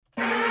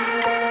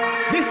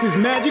This is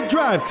Magic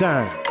Drive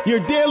Time, your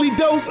daily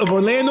dose of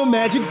Orlando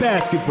Magic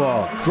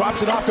basketball.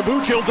 Drops it off to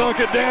Vooch, he'll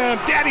dunk it down.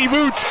 Daddy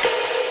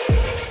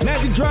Vooch!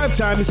 Magic Drive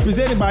Time is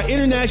presented by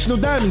International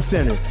Diamond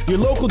Center, your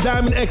local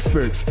diamond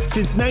experts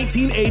since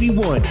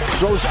 1981.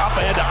 Throws up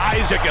ahead to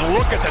Isaac, and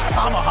look at the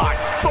tomahawk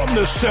from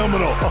the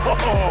Seminole.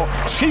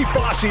 Oh, Chief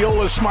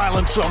Osceola's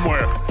smiling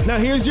somewhere. Now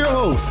here's your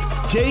host,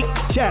 Jake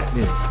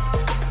Chapman.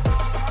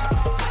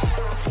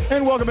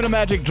 And welcome to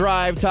Magic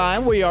Drive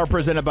Time. We are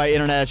presented by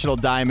International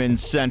Diamond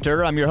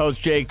Center. I'm your host,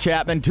 Jake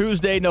Chapman.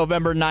 Tuesday,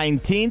 November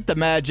 19th. The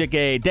Magic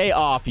a day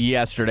off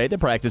yesterday. They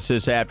practice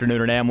this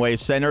afternoon at Amway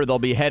Center. They'll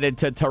be headed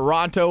to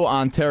Toronto,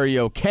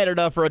 Ontario,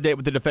 Canada for a date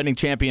with the defending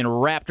champion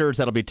Raptors.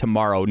 That'll be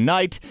tomorrow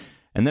night.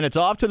 And then it's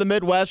off to the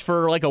Midwest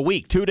for like a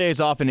week. 2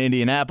 days off in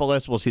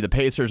Indianapolis. We'll see the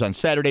Pacers on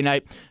Saturday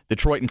night.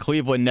 Detroit and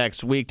Cleveland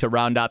next week to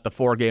round out the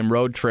 4-game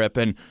road trip.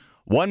 And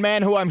one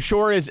man who I'm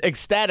sure is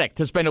ecstatic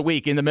to spend a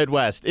week in the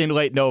Midwest in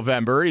late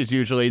November. He's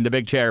usually in the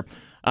big chair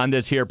on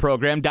this here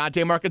program.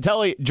 Dante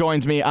Marchitelli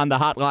joins me on the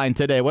hotline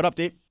today. What up,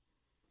 D?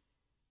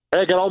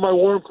 Hey, I got all my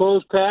warm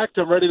clothes packed.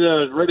 I'm ready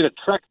to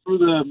trek through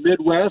the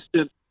Midwest,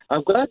 and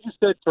I'm glad you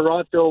said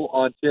Toronto,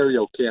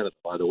 Ontario, Canada,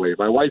 by the way.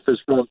 My wife is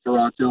from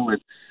Toronto,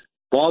 and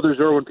bothers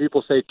her when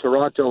people say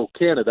Toronto,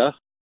 Canada,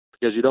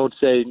 because you don't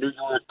say New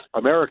York,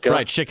 America.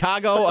 Right,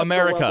 Chicago,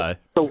 America.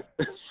 So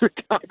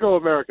Chicago,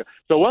 America.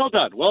 So well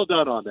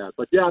done on that.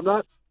 But yeah,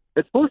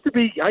 it's supposed to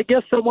be, I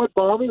guess, somewhat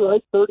balmy,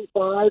 right?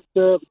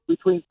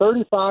 Between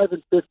 35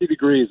 and 50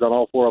 degrees on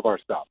all four of our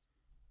stops.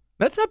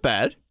 That's not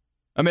bad.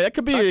 I mean, it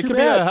could be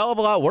a hell of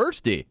a lot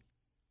worse, D.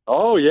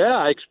 Oh yeah,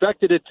 I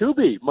expected it to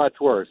be much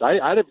worse.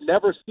 I'd have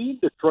never seen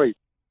Detroit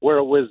where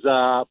it was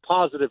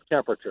positive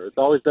temperature. It's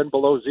always been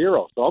below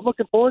zero. So I'm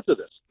looking forward to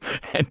this.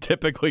 And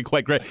typically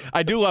quite great.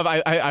 I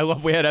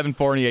love we had Evan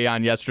Fournier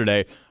on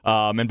yesterday.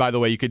 And by the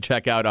way, you could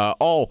check out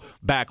all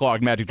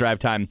backlogged Magic Drive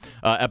Time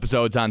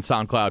episodes on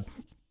SoundCloud.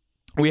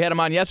 We had him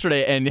on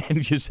yesterday, and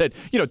you said,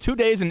 2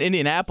 days in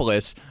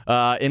Indianapolis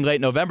in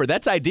late November.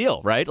 That's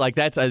ideal, right? Like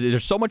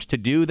there's so much to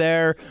do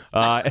there.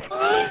 And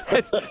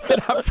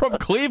I'm from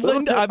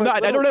Cleveland. I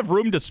don't have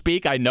room to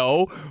speak. I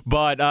know,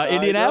 but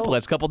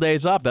Indianapolis, couple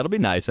days off. That'll be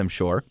nice, I'm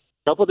sure.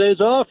 Couple days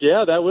off,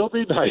 yeah, that will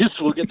be nice.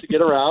 We'll get to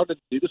get around and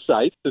see the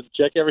sights and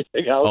check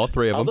everything out. All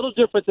three of them. A little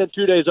different than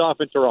 2 days off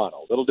in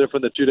Toronto.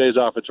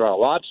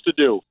 Lots to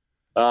do.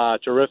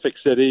 Terrific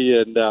city,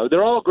 and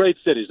they're all great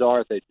cities,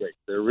 aren't they, Jake?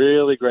 They're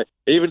really great.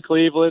 Even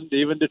Cleveland,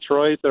 even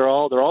Detroit, they're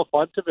all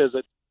fun to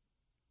visit.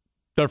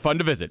 They're fun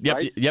to visit. Yep,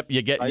 right? Yep.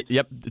 You get right?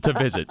 Yep to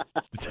visit,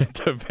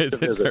 to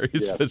visit very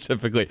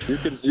specifically.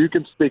 You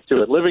can speak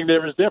to it. Living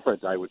there is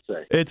different, I would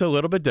say. It's a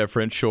little bit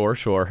different, sure.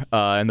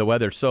 And the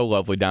weather's so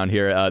lovely down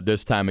here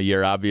this time of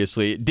year.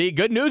 Obviously, D.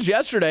 Good news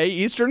yesterday.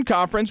 Eastern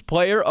Conference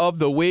Player of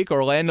the Week,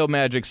 Orlando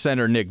Magic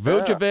center Nick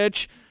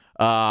Vucevic.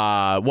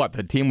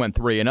 The team went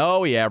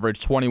 3-0. He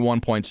averaged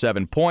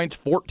 21.7 points,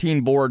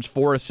 14 boards,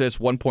 4 assists,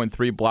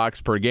 1.3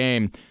 blocks per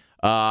game.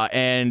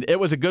 And it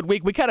was a good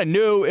week. We kind of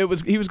knew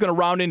he was going to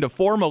round into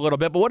form a little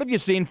bit. But what have you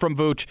seen from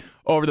Vooch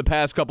over the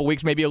past couple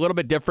weeks? Maybe a little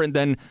bit different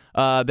than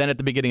at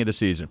the beginning of the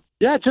season.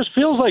 Yeah, it just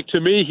feels like to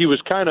me he was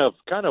kind of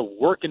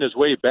working his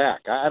way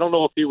back. I don't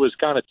know if he was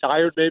kind of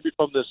tired maybe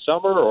from this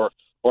summer or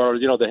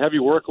the heavy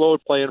workload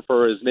playing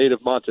for his native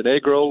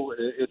Montenegro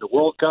in the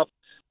World Cup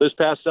this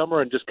past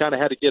summer, and just kind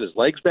of had to get his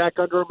legs back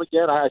under him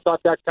again. I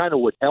thought that kind of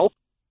would help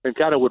and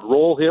kind of would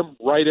roll him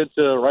right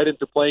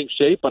into playing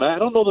shape, but I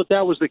don't know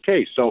that was the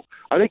case. So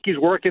I think he's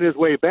working his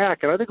way back,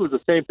 and I think it was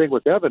the same thing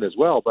with Evan as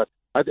well. But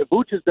I think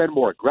Vooch has been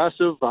more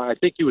aggressive. I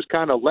think he was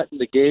kind of letting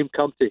the game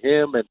come to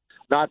him and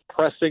not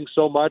pressing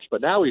so much,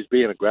 but now he's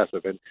being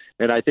aggressive,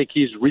 and I think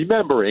he's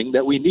remembering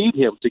that we need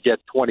him to get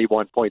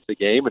 21 points a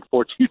game and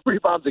 14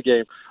 rebounds a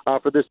game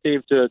for this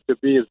team to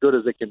be as good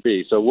as it can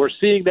be. So we're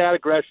seeing that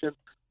aggression.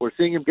 We're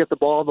seeing him get the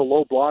ball in the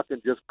low block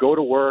and just go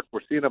to work.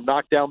 We're seeing him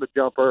knock down the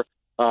jumper,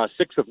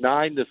 6 of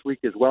 9 this week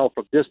as well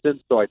from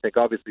distance. So I think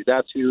obviously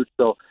that's huge.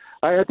 So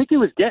I think he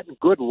was getting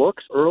good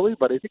looks early,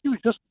 but I think he was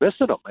just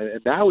missing them. And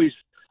now he's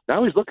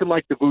looking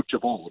like the Vooch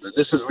of old. And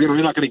this is,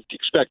 you're not going to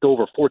expect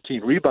over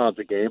 14 rebounds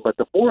a game, but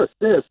the 4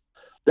 assists,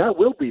 that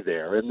will be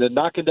there. And then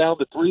knocking down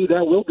the 3,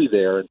 that will be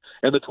there. And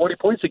the 20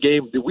 points a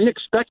game, we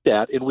expect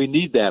that, and we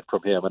need that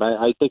from him. And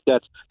I think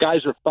that's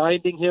guys are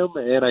finding him,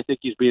 and I think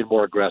he's being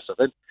more aggressive.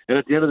 And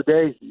at the end of the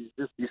day,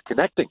 he's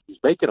connecting. He's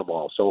making them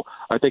all. So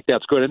I think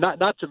that's good. And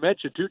not to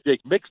mention, too,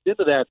 Jake, mixed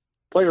into that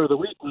player of the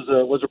week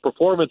was a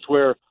performance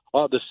where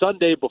the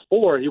Sunday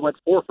before he went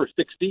 4 for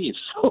 16.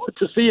 So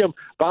to see him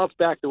bounce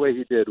back the way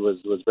he did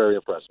was very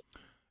impressive.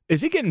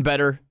 Is he getting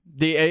better?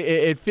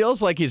 It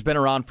feels like he's been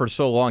around for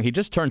so long. He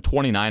just turned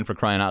 29 for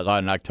crying out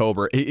loud in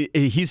October.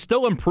 He's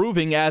still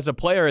improving as a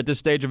player at this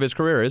stage of his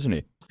career, isn't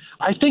he?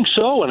 I think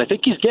so, and I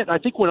think I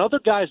think when other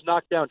guys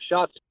knock down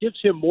shots, it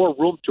gives him more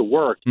room to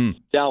work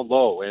down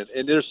low.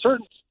 And there's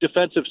certain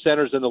defensive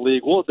centers in the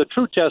league. Well, the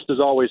true test is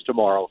always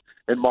tomorrow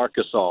in Marc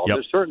Gasol. Yep.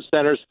 There's certain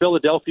centers.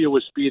 Philadelphia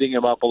was speeding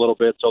him up a little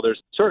bit, so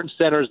there's certain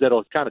centers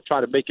that'll kind of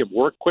try to make him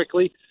work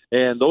quickly.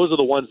 and those are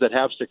the ones that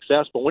have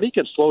success. But when he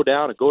can slow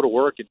down and go to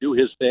work and do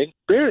his thing,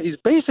 he's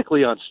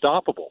basically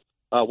unstoppable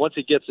once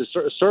he gets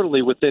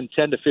certainly within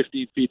 10 to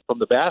 15 feet from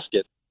the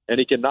basket, and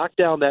he can knock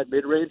down that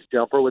mid-range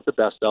jumper with the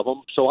best of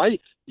them. So I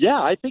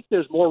think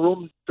there's more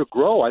room to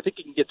grow. I think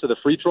he can get to the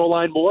free throw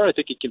line more. I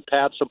think he can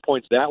pad some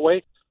points that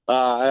way.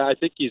 I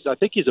think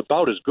he's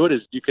about as good as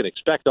you can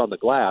expect on the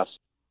glass.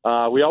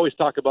 We always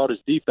talk about his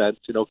defense.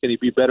 Can he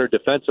be better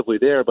defensively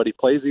there? But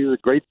he's a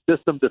great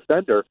system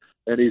defender,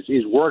 and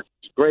he's worked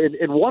great.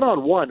 And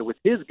one-on-one with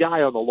his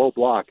guy on the low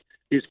block,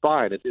 he's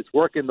fine. It's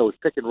working those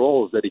pick and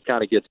rolls that he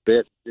kind of gets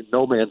bit in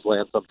no man's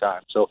land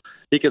sometimes. So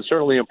he can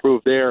certainly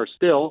improve there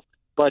still.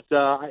 But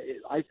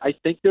I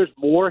think there's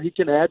more he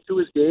can add to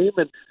his game,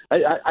 and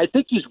I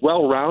think he's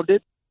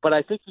well-rounded. But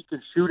I think he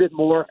can shoot it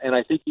more, and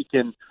I think he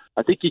can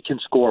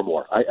score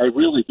more. I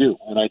really do,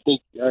 and I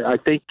think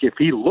if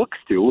he looks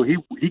to,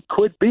 he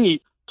could be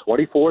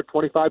 24,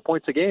 25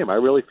 points a game. I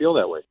really feel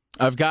that way.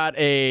 I've got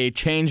a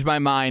change my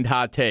mind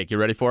hot take. You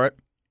ready for it?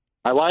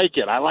 I like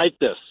it. I like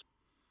this.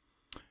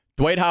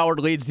 Dwight Howard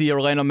leads the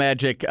Orlando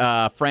Magic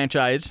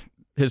franchise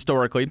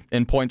historically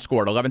in points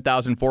scored,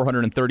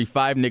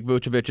 11,435. Nick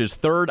Vucevic is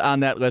third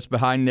on that list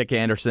behind Nick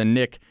Anderson.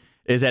 Nick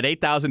is at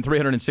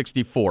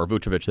 8,364.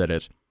 Vucevic, that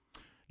is.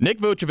 Nick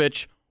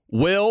Vucevic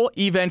will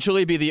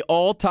eventually be the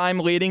all-time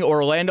leading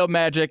Orlando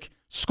Magic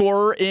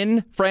scorer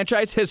in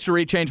franchise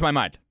history. Change my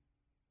mind.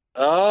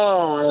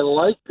 Oh, I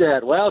like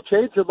that. Well,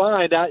 change your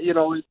mind.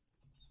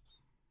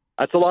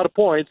 That's a lot of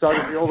points.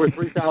 Obviously, over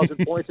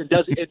 3,000 points. And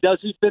does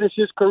he finish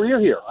his career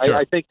here? Sure.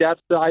 I think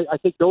I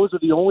think those are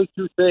the only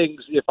two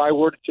things, if I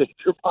were to change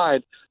your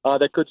mind,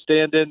 that could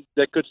stand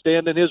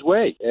in his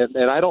way. And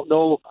I don't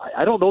know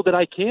that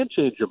I can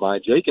change your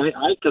mind, Jake,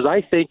 because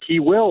I think he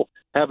will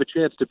have a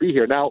chance to be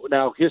here. Now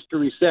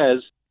history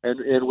says,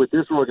 and with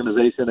this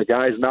organization, a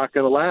guy's not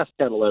going to last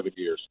 10, 11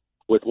 years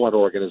with one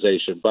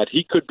organization, but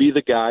he could be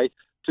the guy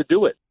to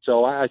do it.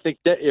 So I think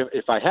that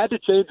if I had to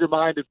change your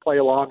mind and play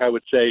along, I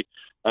would say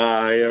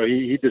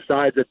he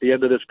decides at the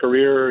end of his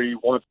career he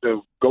wants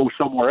to go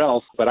somewhere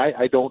else, but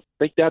I don't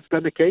think that's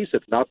been the case.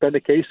 It's not been the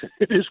case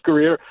in his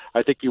career.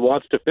 I think he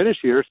wants to finish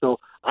here, so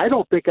I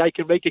don't think I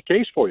can make a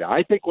case for you.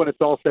 I think when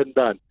it's all said and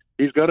done,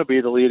 he's going to be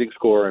the leading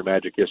scorer in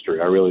Magic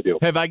history. I really do.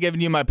 Have I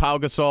given you my Pau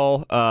Gasol,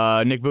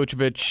 Nick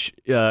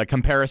Vucevic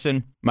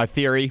comparison, my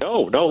theory?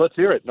 No, let's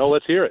hear it.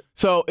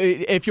 So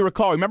if you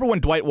recall, remember when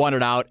Dwight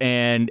wanted out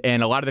and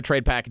a lot of the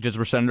trade packages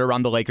were centered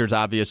around the Lakers,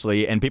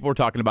 obviously, and people were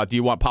talking about, do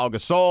you want Pau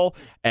Gasol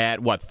at,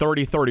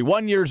 30,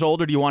 31 years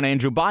old, or do you want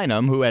Andrew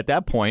Bynum, who at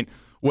that point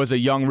was a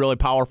young, really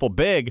powerful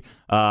big,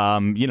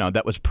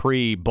 that was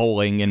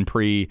pre-bowling and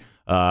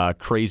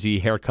pre-crazy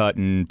haircut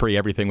and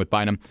pre-everything with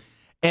Bynum.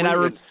 And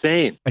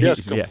insane.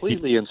 Just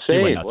completely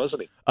insane,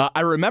 wasn't he?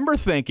 I remember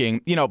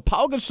thinking,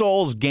 Pau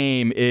Gasol's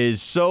game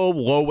is so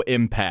low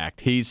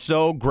impact. He's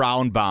so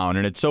ground bound,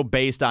 and it's so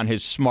based on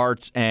his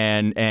smarts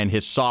and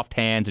his soft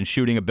hands and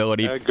shooting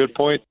ability. Good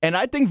point. And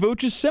I think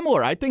Vooch is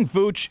similar. I think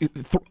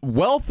Vooch,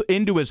 well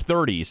into his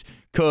 30s,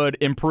 could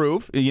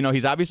improve.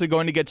 He's obviously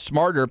going to get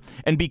smarter.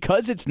 And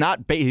because it's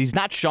not he's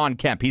not Sean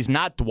Kemp, he's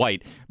not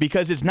Dwight,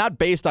 because it's not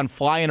based on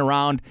flying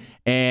around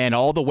and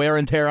all the wear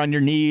and tear on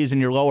your knees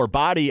and your lower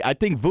body, I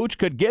think Vooch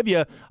could give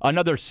you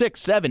another 6,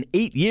 7,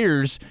 8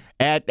 years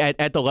at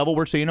the level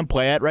we're seeing him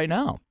play at right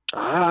now.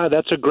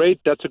 That's a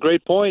great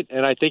point,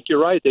 and I think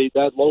you're right.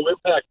 That low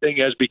impact thing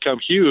has become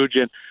huge,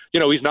 and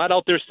he's not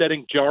out there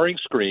setting jarring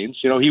screens.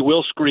 He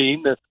will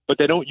screen, but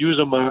they don't use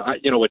him a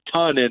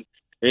ton in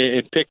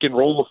pick and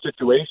roll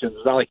situations.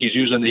 It's not like he's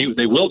using.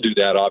 They will do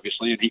that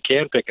obviously, and he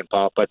can pick and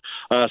pop, but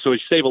so he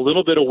save a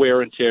little bit of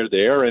wear and tear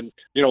there, and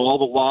all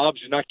the lobs.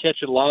 You're not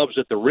catching lobs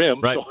at the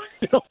rim, right.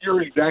 So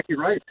you're exactly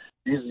right.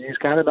 He's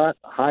kind of not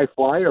high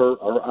flyer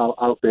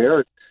or out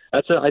there.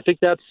 I think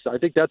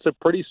that's a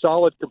pretty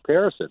solid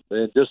comparison,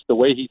 and just the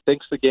way he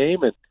thinks the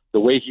game and the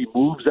way he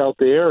moves out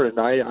there, and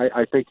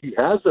I think he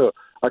has a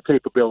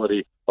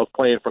capability of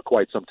playing for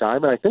quite some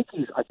time, and I think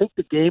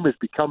the game is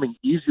becoming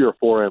easier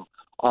for him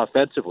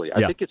offensively.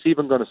 I think it's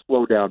even going to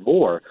slow down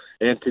more.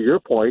 And to your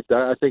point,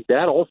 I think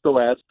that also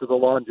adds to the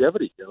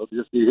longevity,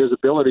 just his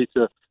ability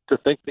to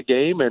think the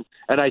game. And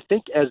I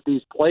think as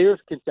these players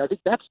I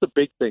think that's the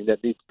big thing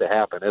that needs to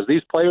happen. As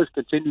these players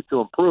continue to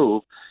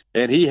improve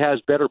and he has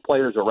better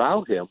players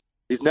around him,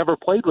 he's never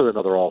played with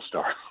another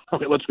all-star. I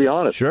mean, let's be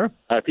honest. Sure.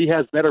 If he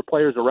has better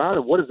players around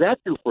him, what does that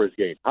do for his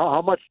game?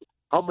 How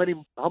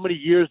many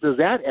years does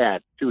that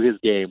add to his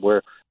game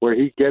where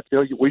he gets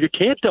where you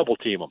can't double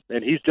team him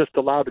and he's just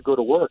allowed to go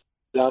to work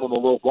down on the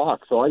low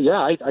block? So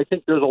I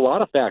think there's a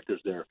lot of factors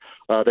there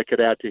that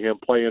could add to him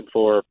playing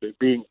for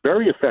being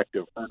very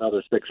effective for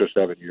another 6 or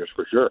 7 years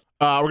for sure.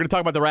 We're going to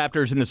talk about the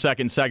Raptors in the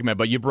second segment,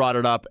 but you brought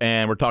it up,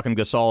 and we're talking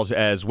Gasol's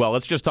as well.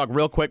 Let's just talk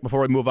real quick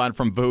before we move on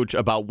from Vooch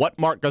about what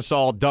Marc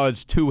Gasol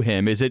does to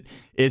him. Is it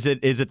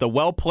the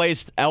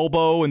well-placed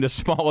elbow in the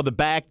small of the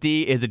back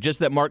D? Is it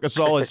just that Marc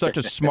Gasol is such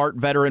a smart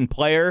veteran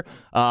player?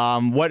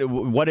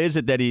 What is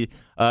it that he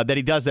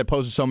does that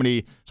poses so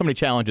many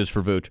challenges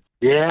for Vooch?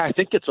 Yeah, I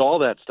think it's all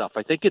that stuff.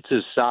 I think it's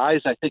his size.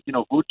 I think,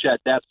 Vooch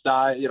at that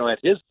size, at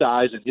his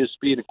size and his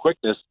speed and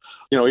quickness,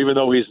 even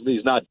though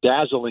he's not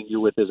dazzling you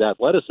with his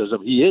athleticism,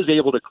 he is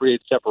able to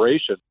create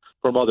separation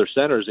from other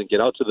centers and get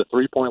out to the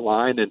three-point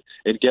line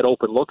and get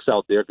open looks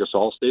out there.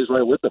 Gasol stays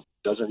right with him.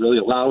 Doesn't really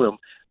allow him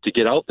to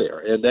get out there.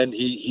 And then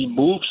he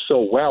moves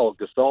so well,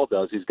 Gasol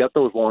does. He's got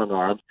those long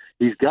arms.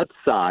 He's got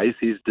size.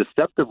 He's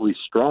deceptively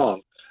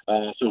strong.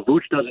 So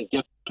Vooch doesn't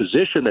get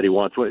position that he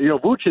wants.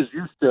 Vooch is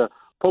used to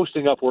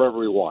posting up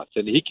wherever he wants,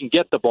 and he can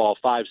get the ball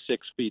 5-6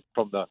 feet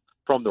from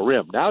the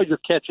rim. Now you're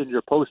catching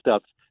your post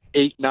ups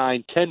 8,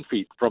 9, 10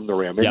 feet from the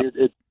rim, and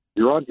yep.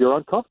 You're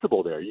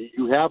uncomfortable there.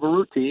 You have a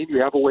routine, you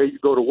have a way you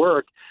go to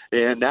work,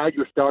 and now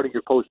you're starting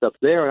your post ups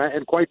there.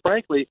 And quite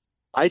frankly,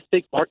 I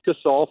think Marc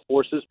Gasol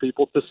forces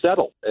people to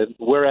settle, and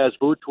whereas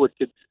Vooch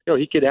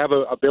he could have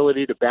an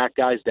ability to back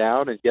guys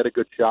down and get a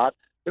good shot.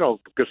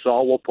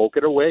 Gasol will poke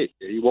it away.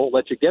 He won't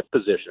let you get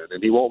position,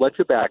 and he won't let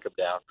you back him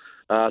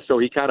down. So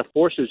he kind of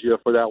forces you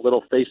for that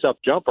little face-up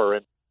jumper,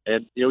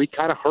 and he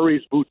kind of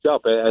hurries Vooch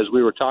up, as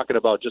we were talking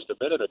about just a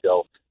minute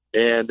ago,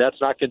 and that's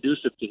not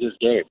conducive to his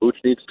game.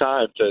 Vooch needs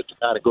time to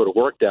kind of go to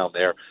work down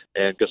there,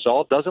 and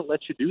Gasol doesn't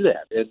let you do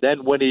that. And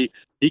then when he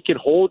can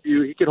hold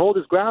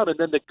his ground, and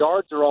then the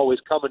guards are always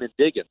coming and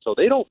digging, so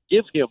they don't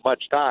give him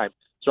much time.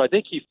 So I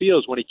think he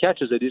feels when he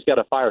catches it, he's got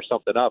to fire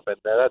something up, and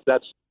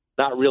that's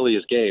not really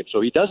his game.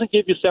 So he doesn't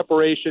give you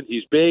separation.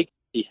 He's big.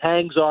 He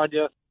hangs on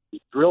you.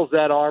 He drills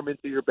that arm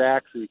into your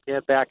back so you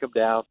can't back him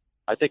down.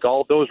 I think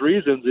all of those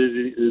reasons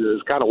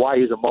is kind of why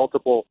he's a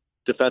multiple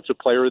Defensive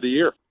Player of the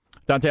Year.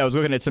 Dante, I was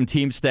looking at some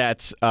team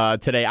stats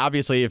today.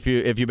 Obviously, if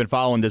you've been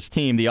following this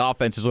team, the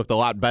offense has looked a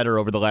lot better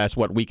over the last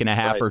week and a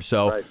half or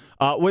so.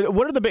 Right.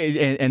 What are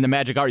the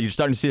Magic are? You're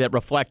starting to see that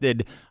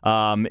reflected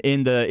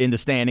in the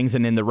standings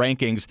and in the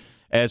rankings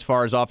as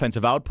far as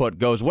offensive output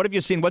goes. What have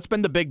you seen? What's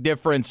been the big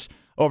difference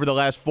over the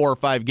last 4 or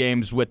 5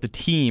 games with the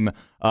team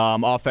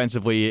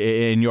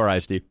offensively in your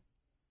eyes, Steve?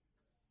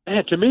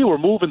 Man, to me, we're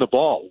moving the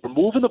ball. We're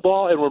moving the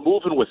ball, and we're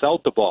moving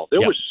without the ball. There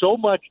was so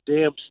much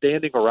damn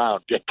standing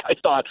around, Jake, I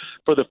thought,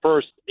 for the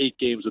first 8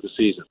 games of the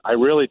season. I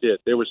really did.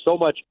 There was so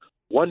much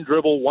one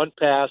dribble, one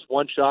pass,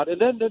 one shot, and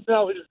then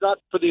no, it's not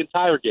for the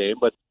entire game,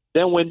 but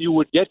then when you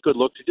would get good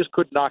looks, you just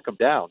couldn't knock them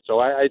down.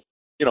 So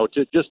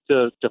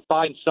to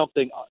find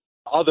something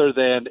other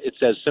than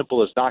it's as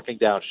simple as knocking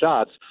down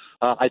shots,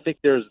 I think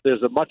there's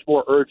a much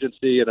more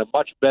urgency and a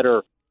much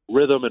better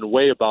rhythm and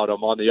way about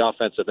them on the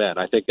offensive end.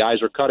 I think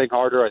guys are cutting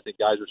harder. I think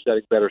guys are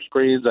setting better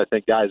screens. I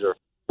think guys are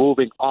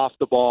moving off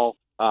the ball.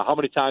 How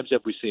many times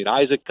have we seen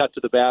Isaac cut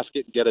to the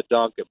basket and get a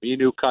dunk?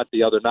 Aminu cut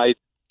the other night,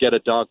 get a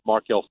dunk.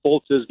 Markelle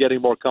Fultz is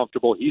getting more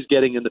comfortable. He's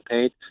getting in the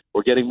paint.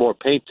 We're getting more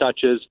paint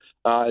touches.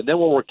 And then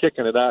when we're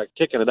kicking it out,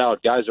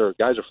 guys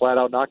are flat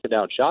out knocking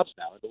down shots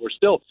now. And we're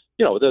still,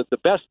 the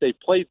best they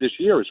played this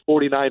year is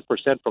 49%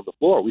 from the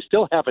floor. We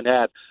still haven't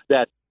had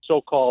that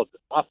so-called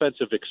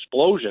offensive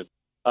explosion.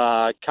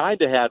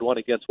 Kind of had one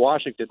against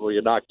Washington where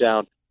you knocked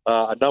down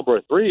a number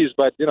of threes,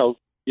 but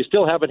you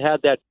still haven't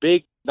had that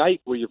big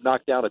night where you've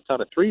knocked down a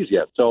ton of threes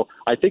yet. So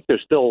I think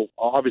there's still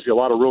obviously a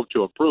lot of room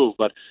to improve,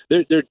 but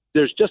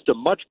there's just a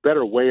much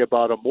better way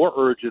about them, more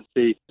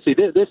urgency. See,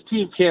 this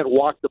team can't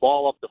walk the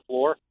ball up the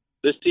floor.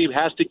 This team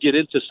has to get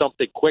into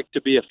something quick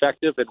to be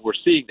effective, and we're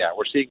seeing that.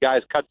 We're seeing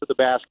guys cut to the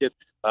basket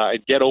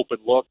and get open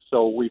looks,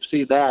 so we've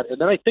seen that. And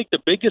then I think the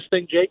biggest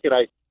thing, Jake, and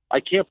I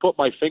can't put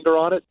my finger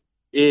on it,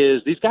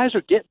 is these guys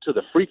are getting to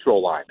the free throw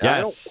line. Yes.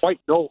 I don't quite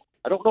know.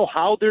 I don't know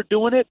how they're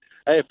doing it.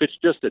 If it's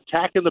just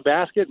attacking the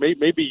basket,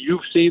 maybe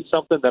you've seen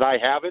something that I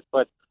haven't,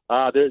 but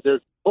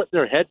they're putting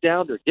their head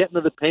down. They're getting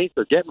to the paint.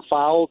 They're getting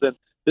fouled. And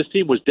this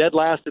team was dead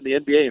last in the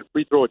NBA in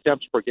free throw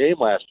attempts per game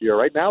last year.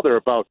 Right now they're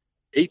about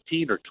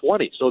 18 or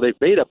 20. So they've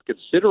made up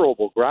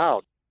considerable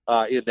ground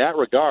in that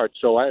regard.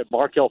 So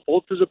Markelle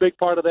Fultz is a big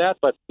part of that,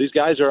 but these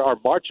guys are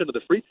marching to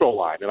the free throw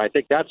line, and I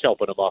think that's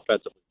helping them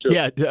offensively too.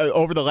 Yeah,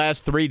 over the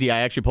last 3, I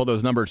actually pulled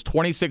those numbers,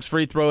 26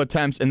 free throw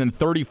attempts and then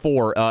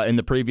 34 in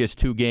the previous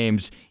 2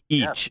 games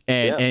each.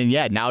 Yeah.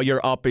 And now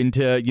you're up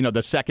into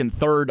the second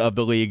third of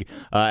the league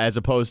as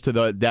opposed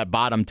to that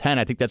bottom 10.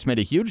 I think that's made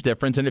a huge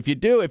difference. And if you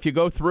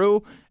go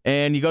through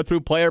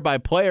player by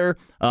player,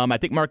 I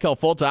think Markelle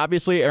Fultz,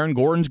 obviously, Aaron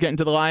Gordon's getting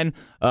to the line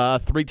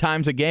 3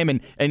 times a game.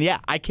 And yeah,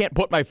 I can't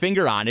put my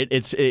finger on it.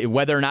 It's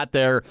whether or not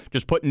they're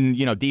just putting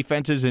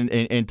defenses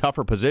in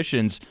tougher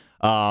positions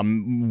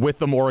with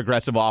the more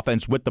aggressive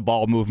offense, with the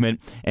ball movement.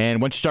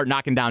 And once you start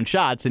knocking down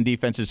shots, and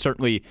defenses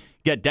certainly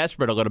get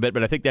desperate a little bit,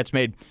 but I think that's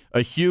made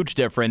a huge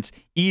difference.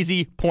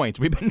 Easy points.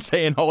 We've been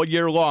saying all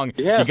year long,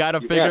 you got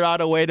to figure out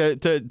a way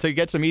to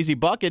get some easy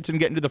buckets, and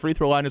getting to the free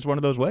throw line is one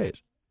of those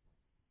ways.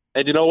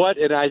 And you know what?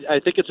 And I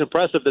think it's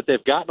impressive that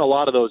they've gotten a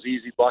lot of those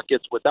easy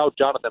buckets without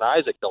Jonathan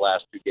Isaac the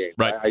last 2 games.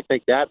 Right. I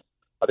think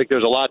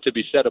there's a lot to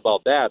be said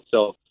about that.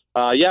 So,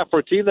 for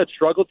a team that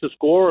struggled to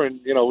score and,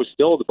 was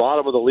still at the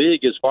bottom of the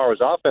league as far as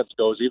offense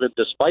goes, even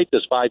despite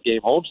this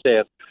 5-game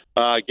homestand,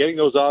 getting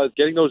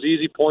those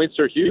easy points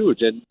are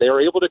huge. And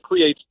they're able to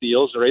create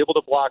steals. They're able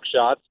to block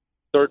shots.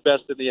 third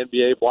best in the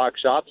NBA block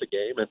shots a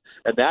game, and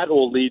that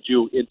will lead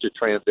you into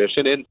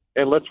transition.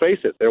 And let's face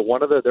it, they're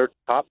one of their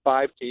top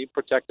 5 team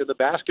protecting the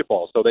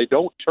basketball, so they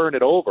don't turn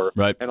it over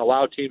and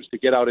allow teams to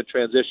get out in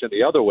transition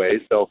the other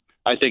way. So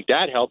I think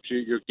that helps you.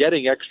 You're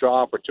getting extra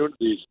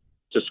opportunities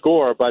to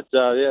score, but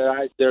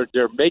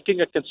they're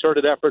making a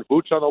concerted effort.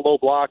 Vooch on the low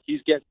block,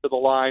 he's getting to the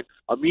line.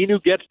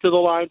 Aminu gets to the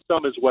line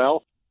some as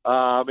well,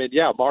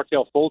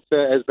 Markelle Fultz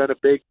has been a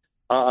big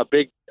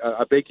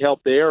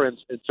help there, and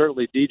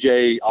certainly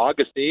DJ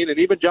Augustine and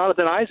even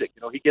Jonathan Isaac.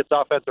 He gets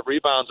offensive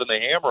rebounds and they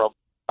hammer him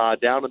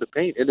down in the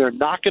paint, and they're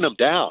knocking them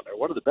down. They're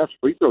one of the best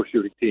free throw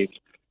shooting teams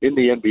in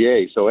the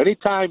NBA. So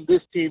anytime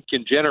this team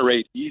can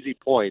generate easy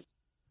points,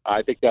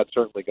 I think that's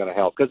certainly going to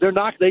help, because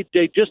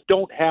they just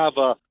don't have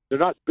they're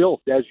not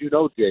built, as you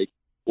know, Jake,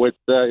 with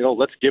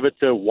let's give it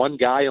to one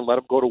guy and let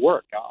him go to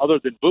work.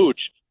 Other than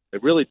Vooch, they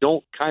really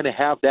don't kind of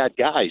have that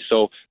guy,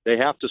 so they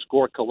have to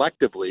score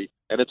collectively,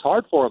 and it's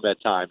hard for them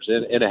at times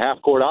in a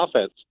half-court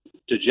offense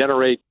to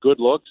generate good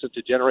looks and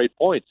to generate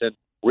points. And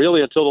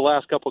really, until the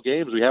last couple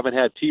games, we haven't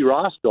had T.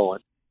 Ross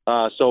going.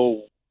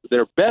 So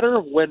they're better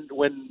when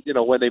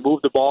they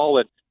move the ball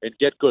and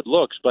get good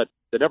looks, but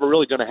they're never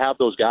really going to have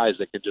those guys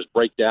that can just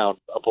break down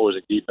opposing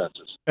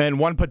defenses. And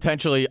one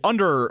potentially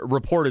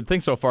underreported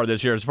thing so far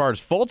this year, as far as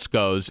Fultz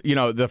goes,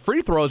 the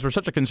free throws were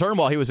such a concern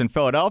while he was in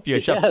Philadelphia.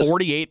 He shot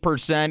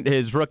 48%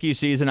 his rookie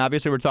season.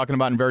 Obviously, we're talking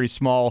about in very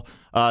small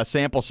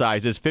sample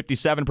sizes,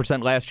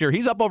 57% last year.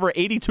 He's up over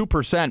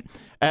 82%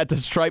 at the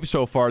stripe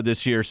so far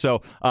this year.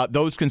 So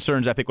those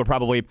concerns, I think, were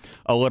probably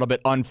a little bit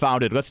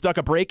unfounded. Let's duck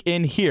a break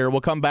in here. We'll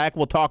come back.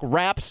 We'll talk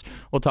Raps.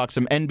 We'll talk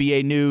some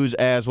NBA news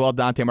as well.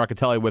 Dante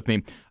Marchitelli with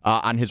me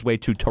on his way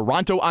to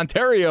Toronto,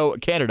 Ontario,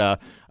 Canada,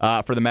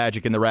 for the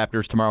Magic and the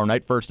Raptors tomorrow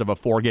night, first of a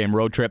 4-game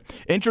road trip.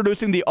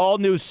 Introducing the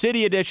all-new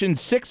City Edition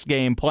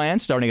 6-game plan,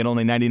 starting at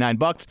only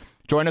 $99.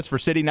 Join us for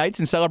City Nights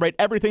and celebrate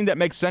everything that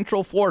makes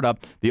Central Florida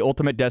the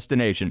ultimate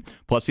destination.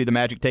 Plus, see the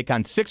Magic take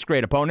on 6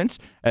 great opponents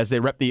as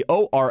they rep the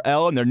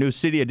ORL in their new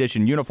City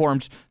Edition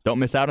uniforms. Don't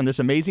miss out on this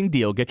amazing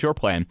deal. Get your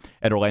plan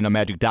at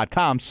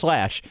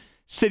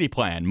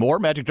OrlandoMagic.com/CityPlan. More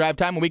Magic Drive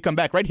Time when we come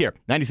back right here,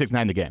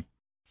 96.9 The Game.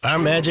 Our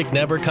Magic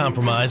never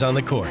compromise on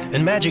the court,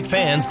 and Magic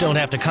fans don't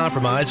have to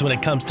compromise when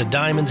it comes to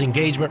diamonds,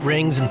 engagement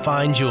rings, and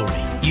fine jewelry.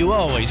 You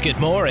always get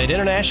more at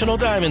International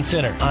Diamond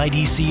Center.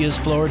 IDC is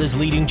Florida's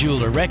leading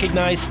jeweler,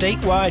 recognized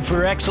statewide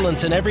for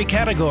excellence in every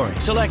category,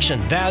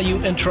 selection,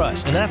 value, and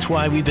trust. And that's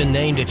why we've been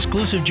named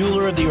exclusive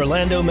jeweler of the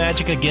Orlando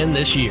Magic again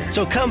this year.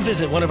 So come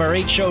visit one of our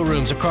 8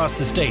 showrooms across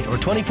the state or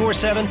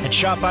 24/7 at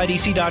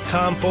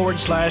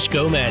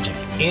shopidc.com/go Magic.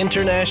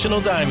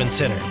 International Diamond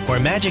Center, where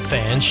Magic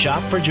fans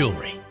shop for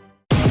jewelry.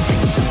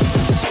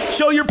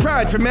 Show your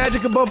pride for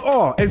Magic above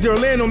all as the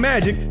Orlando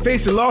Magic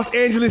face the Los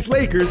Angeles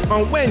Lakers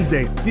on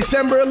Wednesday,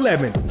 December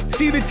 11th.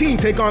 See the team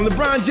take on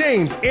LeBron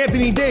James,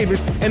 Anthony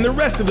Davis, and the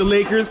rest of the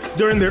Lakers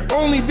during their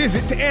only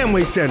visit to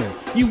Amway Center.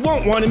 You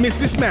won't want to miss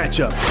this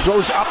matchup.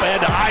 Throws up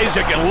ahead to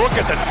Isaac, and look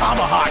at the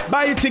tomahawk.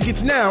 Buy your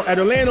tickets now at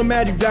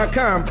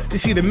OrlandoMagic.com to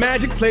see the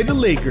Magic play the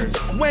Lakers.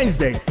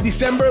 Wednesday,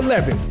 December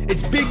 11th.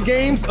 It's big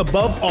games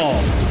above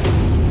all.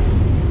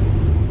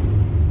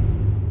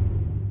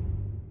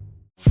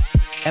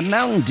 At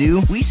Mountain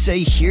Dew, we say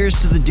here's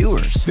to the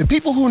doers. The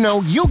people who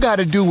know you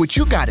gotta do what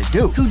you gotta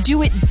do. Who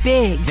do it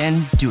big.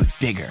 Then do it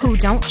bigger. Who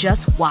don't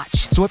just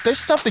watch. So if there's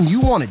something you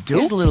want to do,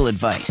 here's a little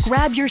advice.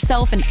 Grab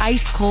yourself an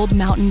ice-cold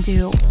Mountain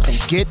Dew. Then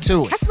get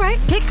to it. That's right.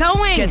 Get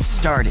going. Get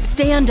started.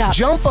 Stand up.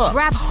 Jump up.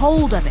 Grab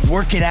hold of it.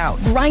 Work it out.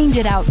 Grind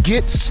it out.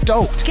 Get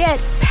stoked.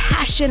 Get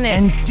passionate.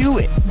 And do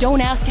it.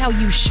 Don't ask how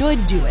you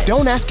should do it.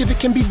 Don't ask if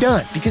it can be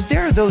done. Because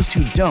there are those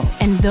who don't.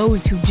 And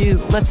those who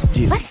do. Let's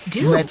do. Let's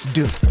do. Let's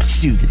do. Let's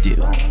do the do.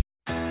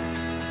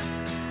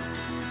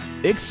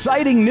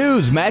 Exciting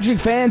news, Magic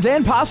fans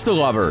and pasta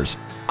lovers.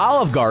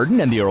 Olive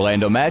Garden and the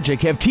Orlando Magic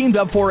have teamed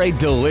up for a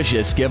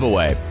delicious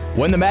giveaway.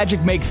 When the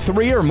Magic make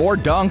 3 or more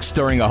dunks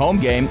during a home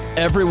game,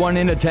 everyone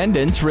in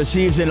attendance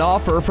receives an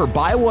offer for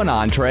buy one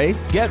entree,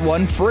 get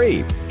one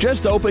free.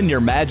 Just open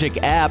your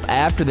Magic app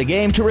after the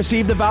game to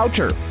receive the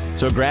voucher.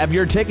 So grab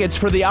your tickets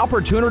for the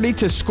opportunity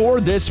to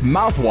score this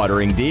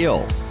mouthwatering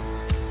deal.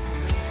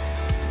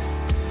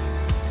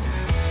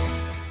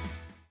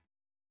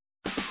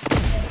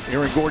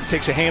 Aaron Gordon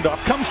takes a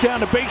handoff, comes down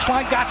the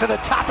baseline, got to the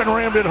top and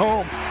rammed it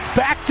home.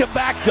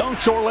 Back-to-back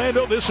dunks,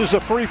 Orlando. This is a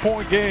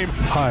 3-point game.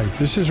 Hi,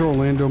 this is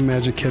Orlando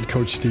Magic head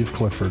coach Steve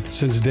Clifford.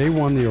 Since day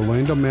one, the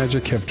Orlando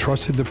Magic have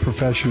trusted the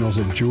professionals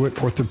at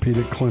Jewett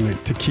Orthopedic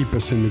Clinic to keep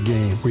us in the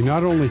game. We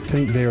not only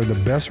think they are the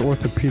best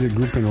orthopedic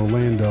group in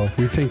Orlando,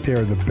 we think they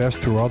are the best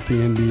throughout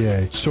the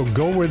NBA. So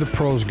go where the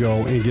pros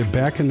go and get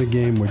back in the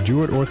game with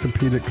Jewett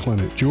Orthopedic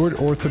Clinic. Jewett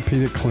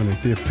Orthopedic Clinic,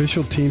 the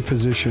official team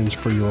physicians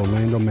for your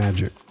Orlando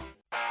Magic.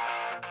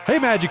 Hey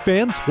Magic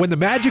fans, when the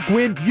Magic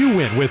win, you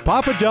win with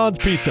Papa John's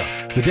Pizza.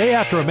 The day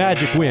after a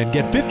Magic win,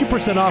 get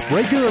 50% off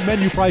regular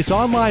menu price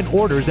online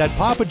orders at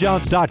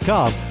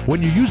papajohns.com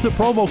when you use the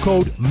promo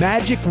code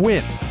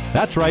MAGICWIN.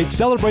 That's right,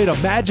 celebrate a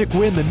Magic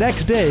win the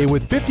next day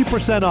with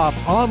 50% off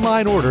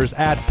online orders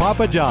at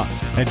Papa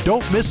John's. And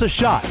don't miss a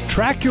shot.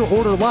 Track your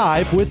order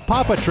live with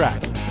Papa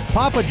Track.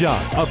 Papa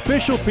John's,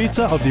 official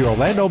pizza of the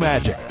Orlando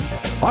Magic.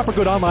 Offer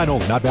good online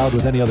only, not valid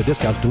with any other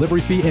discounts.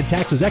 Delivery fee and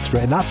taxes extra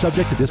and not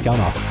subject to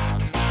discount offer.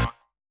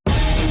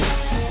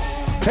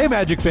 Hey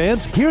Magic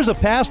fans, here's a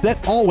pass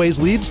that always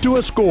leads to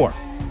a score.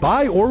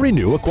 Buy or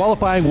renew a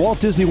qualifying Walt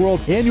Disney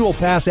World annual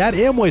pass at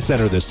Amway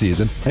Center this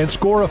season and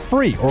score a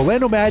free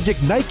Orlando Magic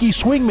Nike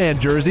Swingman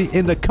jersey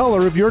in the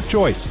color of your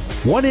choice.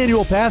 One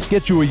annual pass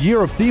gets you a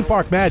year of theme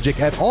park magic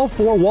at all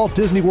 4 Walt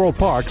Disney World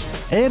parks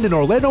and an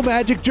Orlando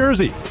Magic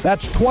jersey.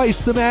 That's twice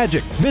the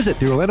magic. Visit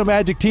the Orlando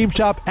Magic team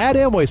shop at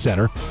Amway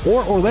Center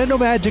or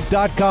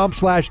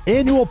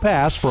orlandomagic.com/annual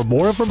pass for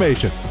more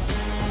information.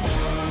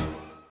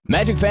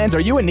 Magic fans,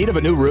 are you in need of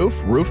a new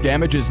roof? Roof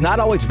damage is not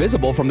always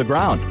visible from the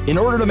ground. In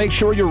order to make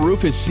sure your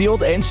roof is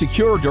sealed and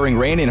secure during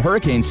rain and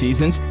hurricane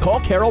seasons, call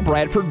Carol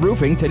Bradford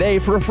Roofing today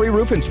for a free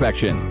roof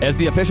inspection. As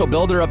the official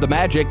builder of the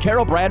Magic,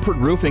 Carol Bradford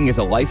Roofing is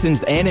a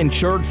licensed and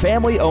insured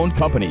family-owned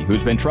company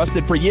who's been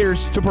trusted for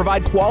years to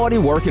provide quality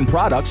work and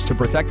products to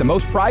protect the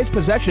most prized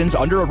possessions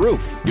under a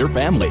roof, your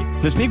family.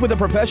 To speak with a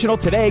professional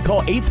today,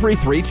 call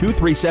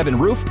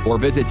 833-237-ROOF or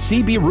visit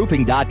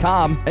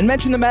cbroofing.com and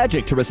mention the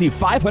Magic to receive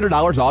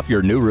 $500 off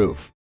your new roof.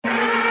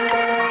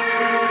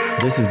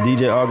 This is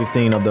DJ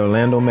Augustine of the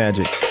Orlando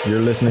Magic.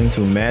 You're listening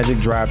to Magic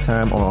Drive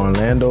Time on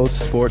Orlando's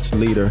sports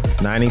leader,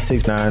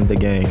 96.9 The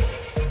Game.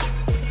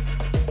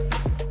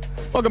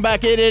 Welcome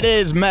back in. It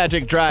is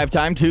Magic Drive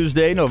Time,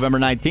 Tuesday, November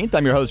 19th.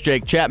 I'm your host,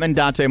 Jake Chapman.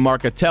 Dante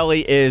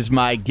Marcatelli is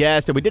my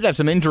guest. And we did have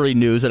some injury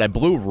news that I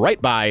blew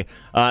right by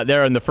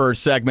there in the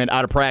first segment.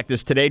 Out of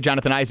practice today.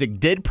 Jonathan Isaac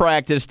did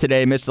practice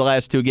today. Missed the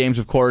last 2 games,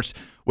 of course,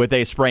 with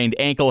a sprained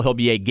ankle. He'll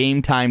be a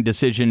game-time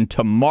decision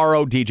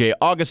tomorrow. DJ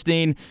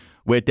Augustine,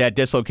 with that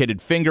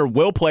dislocated finger,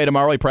 will play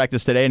tomorrow. He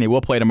practiced today, and he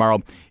will play tomorrow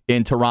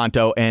in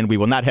Toronto. And we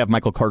will not have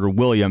Michael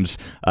Carter-Williams.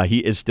 He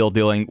is still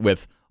dealing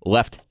with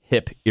left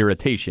hip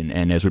irritation.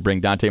 And as we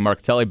bring Dante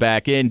Marcatelli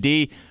back in,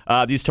 these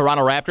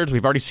Toronto Raptors,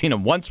 we've already seen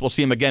them once. We'll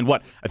see them again, I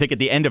think at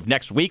the end of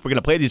next week. We're going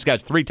to play these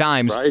guys 3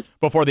 times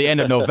before the end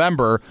of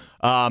November.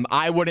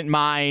 I wouldn't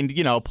mind,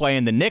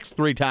 playing the Knicks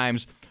 3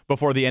 times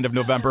before the end of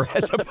November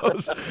as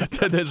opposed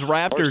to this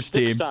Raptors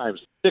team.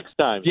 6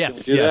 times.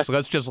 Yes.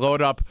 Let's just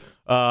load up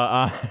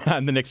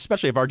on the Knicks,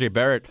 especially if RJ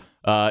Barrett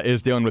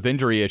is dealing with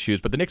injury issues.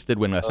 But the Knicks did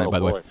win last night, by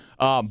the way.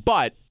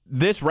 But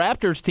this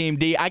Raptors team,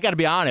 D, I got to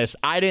be honest,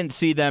 I didn't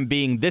see them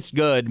being this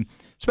good,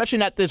 especially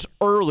not this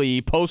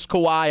early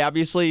post-Kawhi.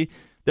 Obviously,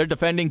 they're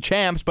defending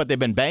champs, but they've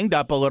been banged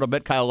up a little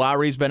bit. Kyle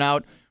Lowry's been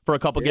out for a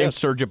couple games,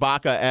 Serge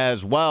Ibaka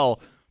as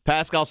well.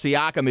 Pascal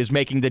Siakam is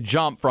making the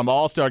jump from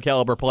all-star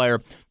caliber player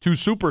to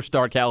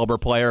superstar caliber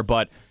player,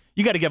 but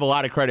you got to give a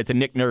lot of credit to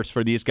Nick Nurse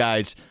for these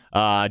guys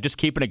just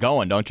keeping it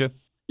going, don't you?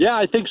 Yeah,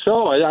 I think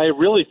so. I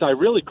really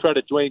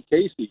credit Dwayne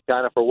Casey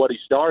kind of for what he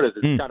started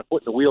and kind of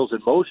putting the wheels in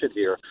motion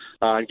here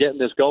and getting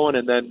this going.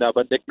 And then,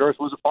 but Nick Nurse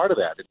was a part of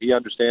that, and he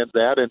understands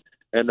that.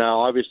 And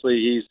now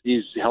obviously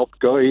he's helped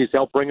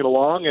bring it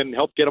along and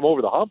helped get him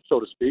over the hump,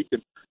 so to speak.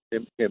 And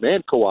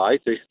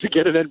Kawhi to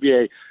get an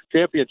NBA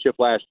championship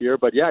last year.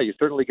 But yeah, you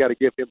certainly got to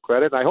give him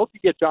credit. And I hope you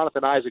get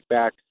Jonathan Isaac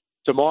back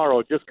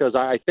tomorrow, just because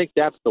I think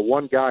that's the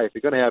one guy, if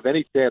you're going to have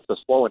any chance of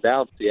slowing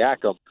down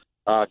Siakam,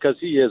 because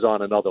he is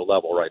on another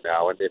level right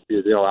now. And if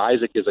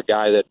Isaac is a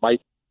guy that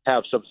might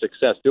have some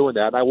success doing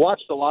that. And I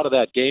watched a lot of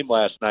that game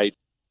last night,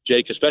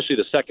 Jake, especially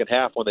the second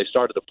half when they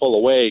started to pull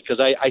away, because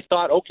I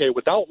thought, okay,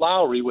 without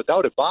Lowry,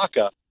 without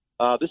Ibaka,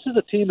 this is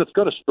a team that's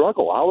going to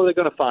struggle. How are they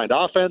going to find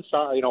offense?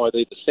 Are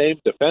they the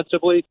same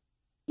defensively?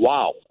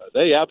 Wow,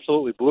 they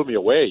absolutely blew me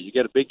away. You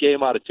get a big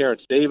game out of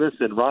Terrence Davis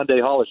and Rondé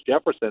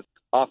Hollis-Jefferson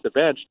off the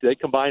bench. They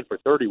combined for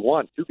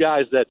 31. 2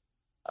 guys that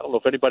I don't know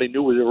if anybody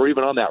knew they were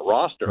even on that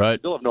roster. Right. I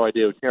still have no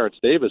idea who Terrence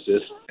Davis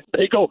is.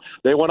 They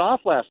went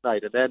off last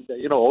night. And then,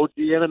 OG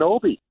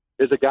Anunoby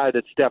is a guy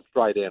that steps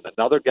right in.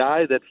 Another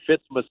guy that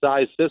fits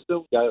Masai's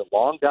system,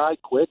 long guy,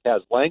 quick,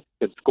 has length,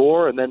 can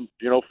score. And then,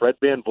 Fred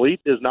VanVleet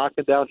is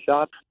knocking down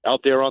shots out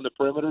there on the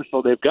perimeter.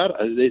 So they've got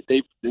they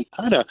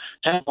kind of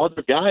have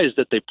other guys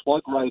that they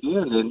plug right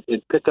in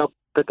and pick up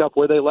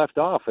where they left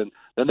off. And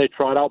then they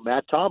trot out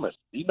Matt Thomas.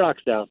 He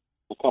knocks down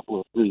a couple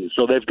of threes.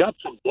 So they've got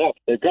some depth.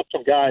 They've got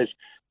some guys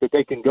that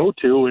they can go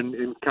to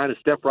and kind of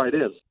step right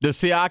in. The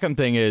Siakam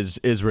thing is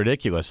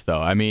ridiculous,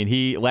 though. I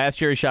mean, last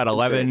year he shot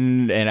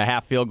 11 and a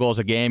half field goals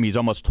a game. He's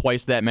almost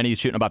twice that many. He's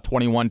shooting about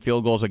 21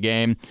 field goals a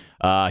game.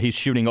 He's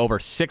shooting over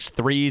 6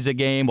 threes a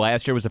game.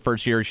 Last year was the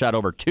first year he shot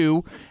over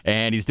 2,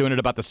 and he's doing it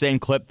about the same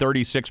clip,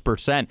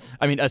 36%.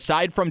 I mean,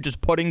 aside from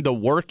just putting the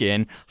work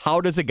in,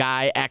 how does a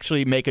guy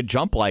actually make a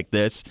jump like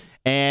this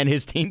and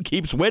his team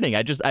keeps winning?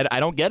 I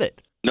don't get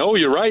it. No,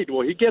 you're right.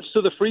 Well, he gets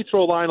to the free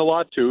throw line a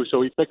lot, too,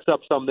 so he picks up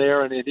some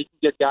there, and he can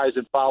get guys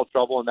in foul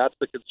trouble, and that's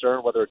the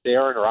concern, whether it's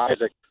Aaron or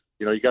Isaac.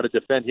 You got to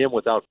defend him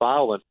without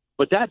fouling.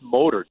 But that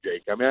motor,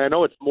 Jake, I mean, I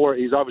know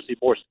he's obviously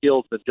more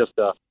skilled than just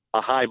a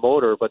high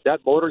motor, but that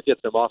motor gets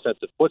him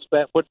offensive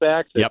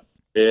putbacks. Yep.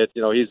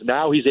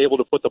 He's able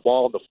to put the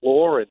ball on the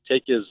floor and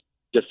take his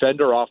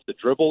defender off the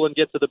dribble and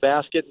get to the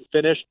basket and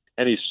finish.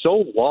 And he's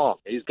so long.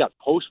 He's got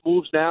post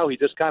moves now. He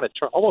just kind of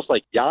almost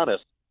like Giannis,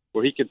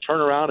 where he can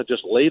turn around and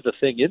just lay the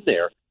thing in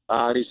there.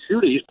 And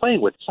he's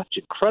playing with such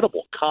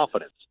incredible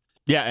confidence.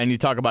 Yeah, and you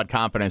talk about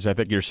confidence. I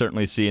think you're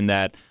certainly seeing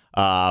that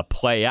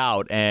play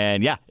out.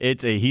 And yeah,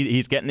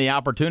 he's getting the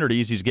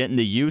opportunities, he's getting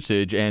the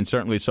usage, and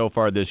certainly so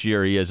far this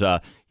year he has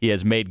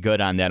made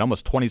good on that.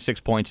 Almost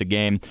 26 points a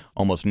game,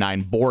 almost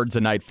 9 boards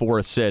a night, 4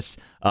 assists,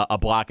 a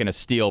block and a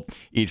steal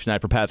each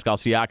night for Pascal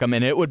Siakam.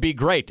 And it would be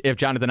great if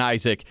Jonathan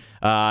Isaac,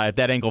 if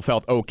that ankle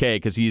felt okay,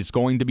 because he's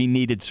going to be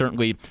needed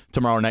certainly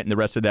tomorrow night and the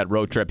rest of that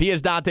road trip. He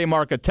is Dante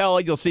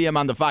Marchitelli. You'll see him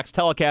on the Fox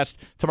telecast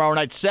tomorrow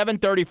night,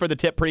 7:30 for the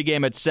tip,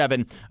 pregame at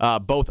 7,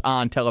 both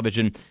on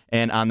television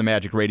and on the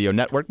Magic Radio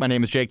Network. My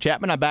name is Jake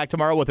Chapman. I'm back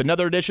tomorrow with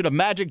another edition of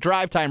Magic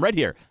Drive Time right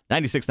here,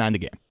 96.9 The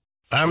Game.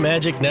 Our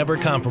Magic never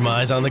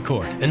compromise on the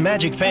court, and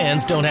Magic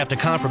fans don't have to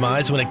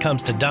compromise when it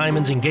comes to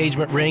diamonds,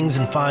 engagement rings,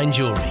 and fine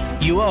jewelry.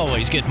 You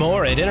always get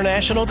more at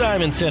International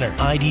Diamond Center.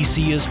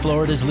 IDC is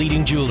Florida's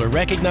leading jeweler,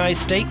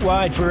 recognized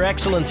statewide for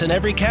excellence in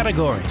every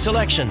category,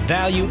 selection,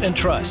 value, and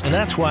trust. And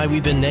that's why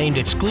we've been named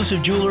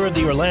exclusive jeweler of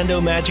the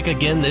Orlando Magic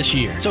again this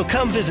year. So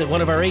come visit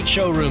one of our 8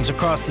 showrooms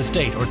across the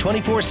state or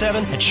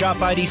 24/7 at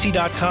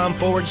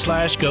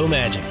shopidc.com/Go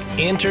Magic.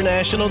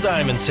 International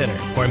Diamond Center,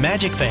 where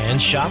Magic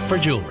fans shop for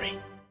jewelry.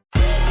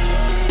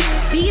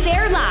 Be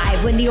there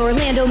live when the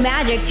Orlando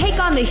Magic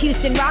take on the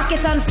Houston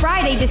Rockets on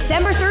Friday,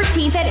 December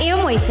 13th at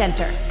Amway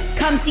Center.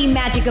 Come see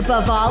Magic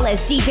Above All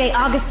as DJ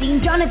Augustine,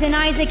 Jonathan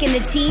Isaac, and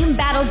the team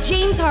battle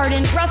James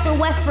Harden, Russell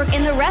Westbrook,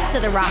 and the rest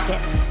of the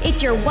Rockets.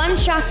 It's your one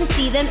shot to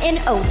see them in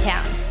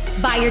O-Town.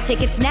 Buy your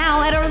tickets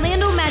now at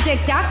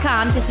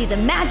OrlandoMagic.com to see the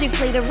Magic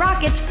play the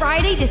Rockets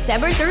Friday,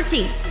 December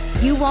 13th.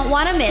 You won't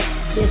want to miss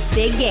this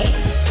big game.